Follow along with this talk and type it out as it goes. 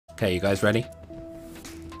Okay, you guys ready?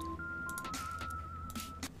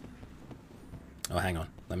 Oh, hang on.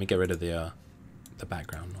 Let me get rid of the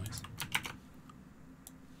background noise.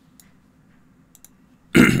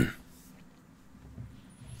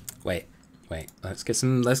 Wait. Let's get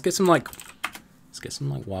some like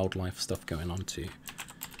wildlife stuff going on too.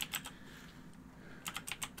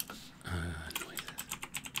 Noises.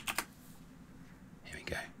 Here we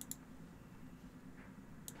go.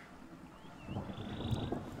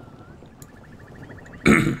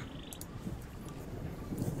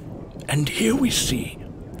 And here we see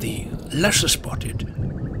the lesser spotted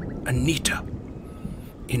Anita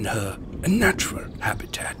in her natural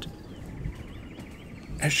habitat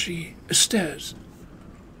as she stares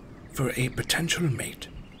for a potential mate.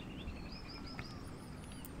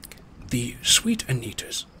 The sweet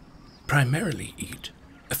Anitas primarily eat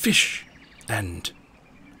fish and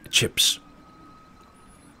chips.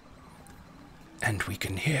 And we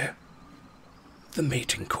can hear the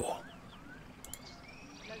mating call.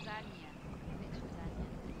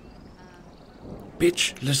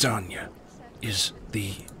 Bitch lasagna is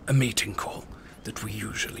the mating call that we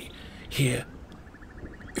usually hear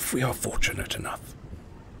if we are fortunate enough.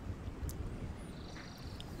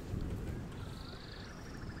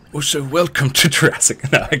 Also, welcome to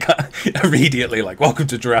Jurassic. No, I got immediately like, welcome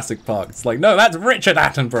to Jurassic Park. It's like, no, that's Richard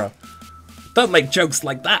Attenborough. Don't make jokes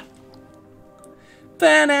like that.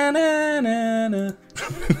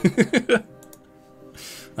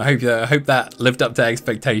 I hope that lived up to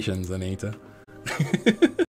expectations, Anita.